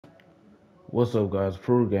What's up, guys?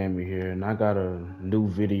 Pro Gamer here, and I got a new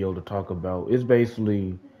video to talk about. It's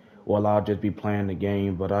basically, well, I'll just be playing the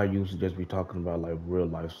game, but I usually just be talking about like real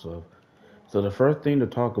life stuff. So the first thing to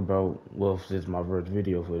talk about, well, since my first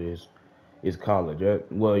video for this, is college.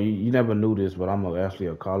 Well, you never knew this, but actually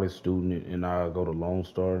a college student, and I go to Lone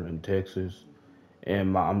Star in Texas,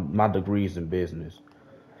 and my degree is in business.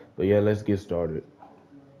 But yeah, let's get started.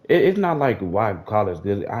 It's not like why college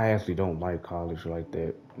good. I actually don't like college like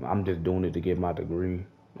that. I'm just doing it to get my degree,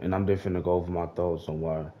 and I'm just finna go over my thoughts on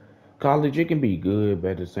why college it can be good,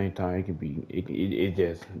 but at the same time it can be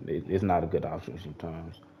it's not a good option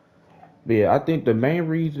sometimes. But yeah, I think the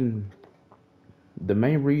main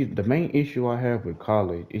issue I have with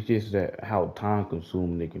college is just that how time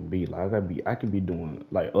consuming it can be. Like I can be doing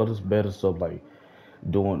like others better stuff like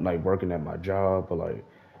doing like working at my job or like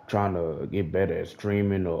trying to get better at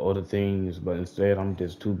streaming or other things, but instead I'm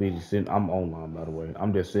just too busy sitting. I'm online by the way.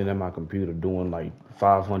 I'm just sitting at my computer doing like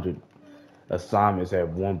 500 assignments at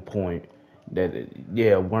one point. That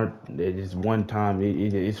yeah weren't that just one time.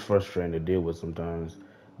 It's frustrating to deal with sometimes,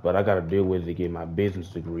 but I got to deal with it to get my business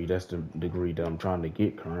degree. That's the degree that I'm trying to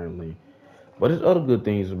get currently. But there's other good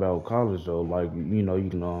things about college though, like you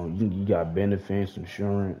can you got benefits,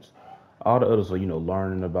 insurance, all the other stuff,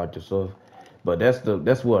 learning about yourself. But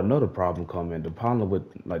that's where another problem come in. The problem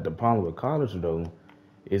with college though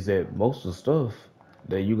is that most of the stuff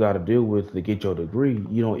that you got to deal with to get your degree,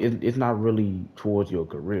 it's not really towards your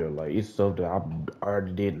career. Like it's stuff that I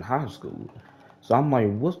already did in high school. So I'm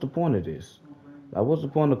like, what's the point of this? Like, what's the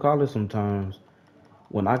point of college sometimes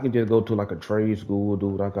when I can just go to like a trade school, do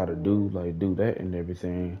what I gotta do, like do that and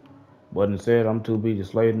everything. But instead, I'm too busy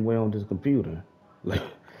slaving away on this computer. Like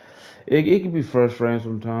it can be frustrating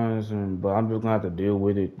sometimes, but I'm just gonna have to deal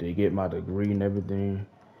with it to get my degree and everything.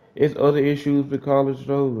 It's other issues with college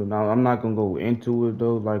though, and I'm not gonna go into it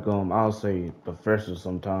though. Like I'll say professors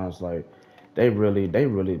sometimes like they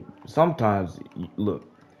really sometimes look.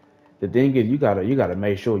 The thing is, you gotta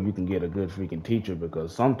make sure you can get a good freaking teacher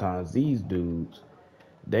because sometimes these dudes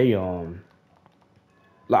they like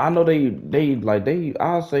I know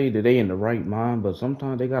I'll say that they in the right mind, but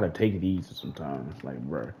sometimes they gotta take it easy sometimes. Like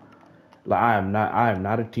bruh. Like I am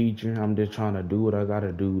not a teacher. I'm just trying to do what I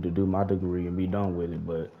gotta do to do my degree and be done with it.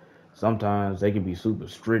 But sometimes they can be super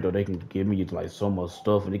strict or they can give me like so much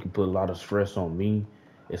stuff and they can put a lot of stress on me.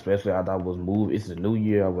 Especially after I was moved. It's a new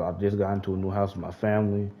year. I just got into a new house with my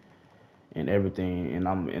family and everything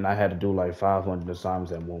and I had to do like 500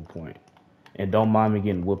 assignments at one point. And don't mind me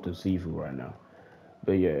getting whooped in seafood right now.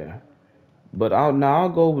 But yeah. But I'll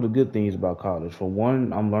go over the good things about college. For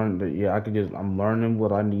one, I'm learning that yeah, I'm learning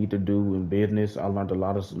what I need to do in business. I learned a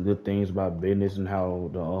lot of some good things about business and how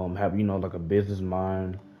to have like a business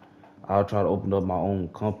mind. I'll try to open up my own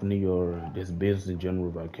company or just business in general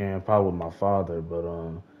if I can. Probably with my father,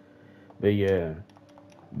 but yeah,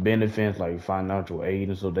 benefits like financial aid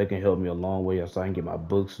and so they can help me a long way so I can get my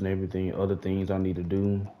books and everything, other things I need to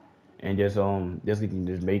do and just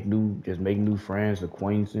make new friends,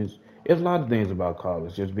 acquaintances. There's a lot of things about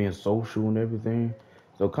college, just being social and everything.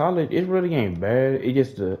 So college, it really ain't bad. It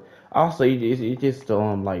just I'll say it's just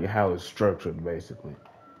like how it's structured basically.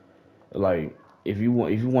 Like if you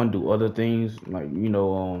want to do other things like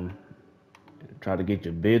try to get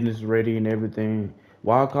your business ready and everything.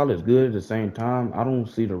 While college is good at the same time, I don't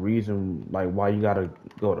see the reason like why you gotta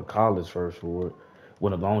go to college first for it.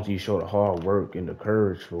 When as long as you show the hard work and the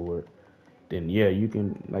courage for it, then yeah, you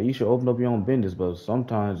can like you should open up your own business. But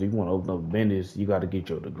sometimes if you want to open up a business, you got to get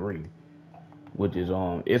your degree, which is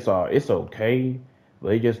it's okay,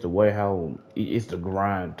 but it's just the way how it's the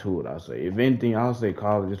grind to it. I say if anything, I'll say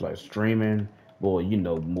college is like streaming, boy,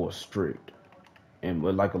 more strict and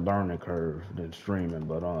with like a learning curve than streaming.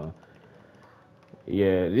 But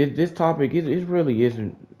yeah, this topic it really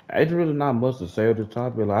isn't. It's really not much to say on this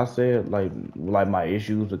topic. Like I said, like my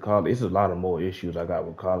issues with college. It's a lot of more issues I got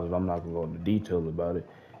with college. I'm not gonna go into detail about it.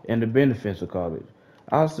 And the benefits of college.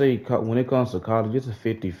 I say when it comes to college, it's a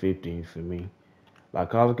 50-50 for me. Like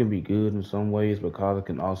college can be good in some ways, but college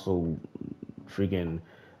can also freaking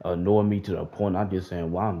annoy me to the point I'm just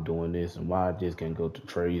saying why I'm doing this and why I just can't go to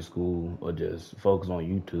trade school or just focus on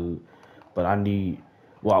YouTube. But I need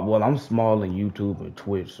well I'm small in YouTube and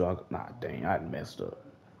Twitch, so nah dang I messed up.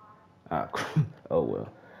 Ah, oh well,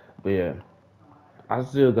 but yeah, I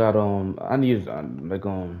still got I need like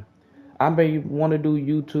I may want to do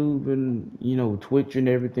YouTube and Twitch and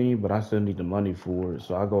everything, but I still need the money for it.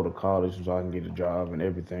 So I go to college so I can get a job and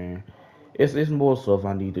everything. It's more stuff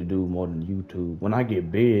I need to do more than YouTube. When I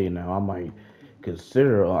get big now, I might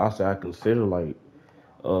consider. I say I consider like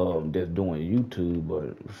just doing YouTube,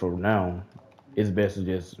 but for now. it's best to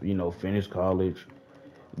just finish college,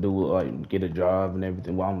 do like get a job and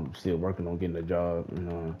everything. Well, I'm still working on getting a job.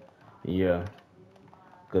 Yeah,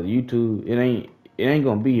 cause YouTube it ain't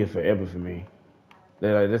gonna be here forever for me.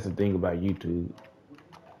 That's the thing about YouTube.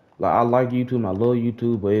 Like I like YouTube, and I love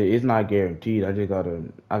YouTube, but it's not guaranteed. I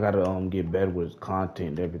gotta get better with content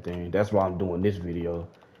and everything. That's why I'm doing this video,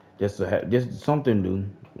 just to have just something new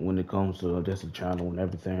when it comes to just a channel and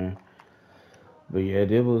everything. But yeah,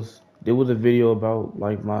 there was a video about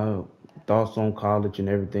like my thoughts on college and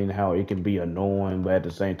everything, how it can be annoying, but at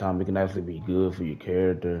the same time it can actually be good for your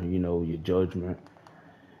character, your judgment.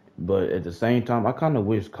 But at the same time, I kind of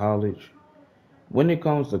wish college, when it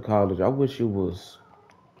comes to college, I wish it was,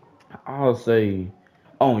 I'll say,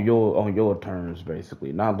 on your terms,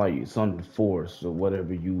 basically, not like something forced or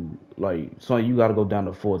whatever you like. So you got to go down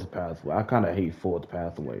the fourth pathway. I kind of hate fourth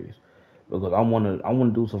pathways because I wanna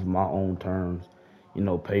do something my own terms,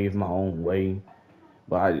 pave my own way.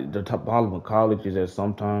 But the top problem with college is that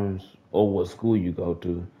sometimes, or what school you go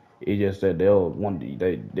to, it's just that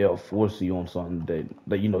they'll force you on something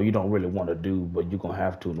that you don't really want to do, but you're gonna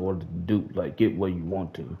have to in order to do like get where you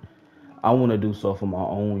want to. I want to do stuff on my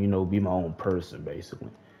own, be my own person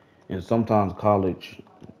basically. And sometimes college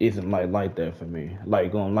isn't like that for me.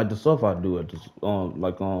 Like the stuff I do at this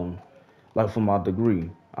like for my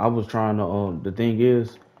degree. I was trying to the thing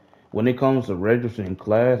is, when it comes to registering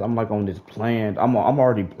class, I'm like on this plan. I'm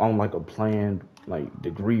already on like a planned like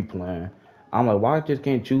degree plan. I'm like, why I just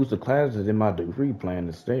can't choose the classes in my degree plan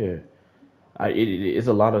instead? It's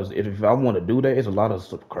a lot of if I want to do that, it's a lot of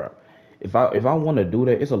stuff crap. If I want to do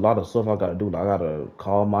that, it's a lot of stuff I gotta do. Like I gotta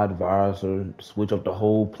call my advisor, switch up the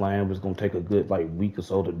whole plan, which is gonna take a good like week or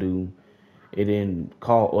so to do, and then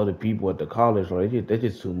call other people at the college. Like that's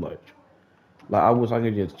just too much. Like I wish I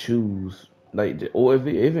could just choose, like, or if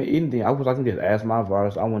anything, I wish I could just ask my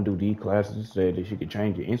advisor. I want to do these classes instead. That she could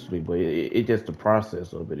change it instantly. But it just the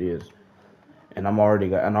process of it is, and I already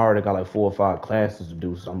got like 4 or 5 classes to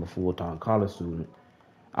do. So I'm a full time college student.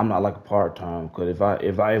 I'm not like a part time. Cause if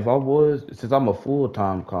I was, since I'm a full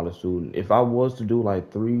time college student, if I was to do like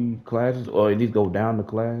 3 classes or at least go down the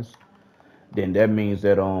class, then that means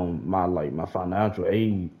that my financial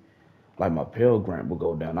aid, like my Pell Grant, will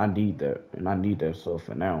go down. I need that, and I need that stuff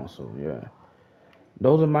for now. So yeah,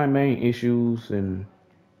 those are my main issues and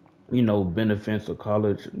benefits of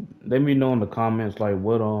college. Let me know in the comments like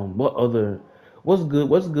what's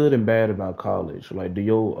good and bad about college. Like, do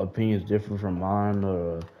your opinions differ from mine,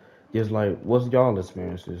 or just like what's y'all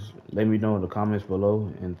experiences? Let me know in the comments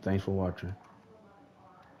below, and thanks for watching.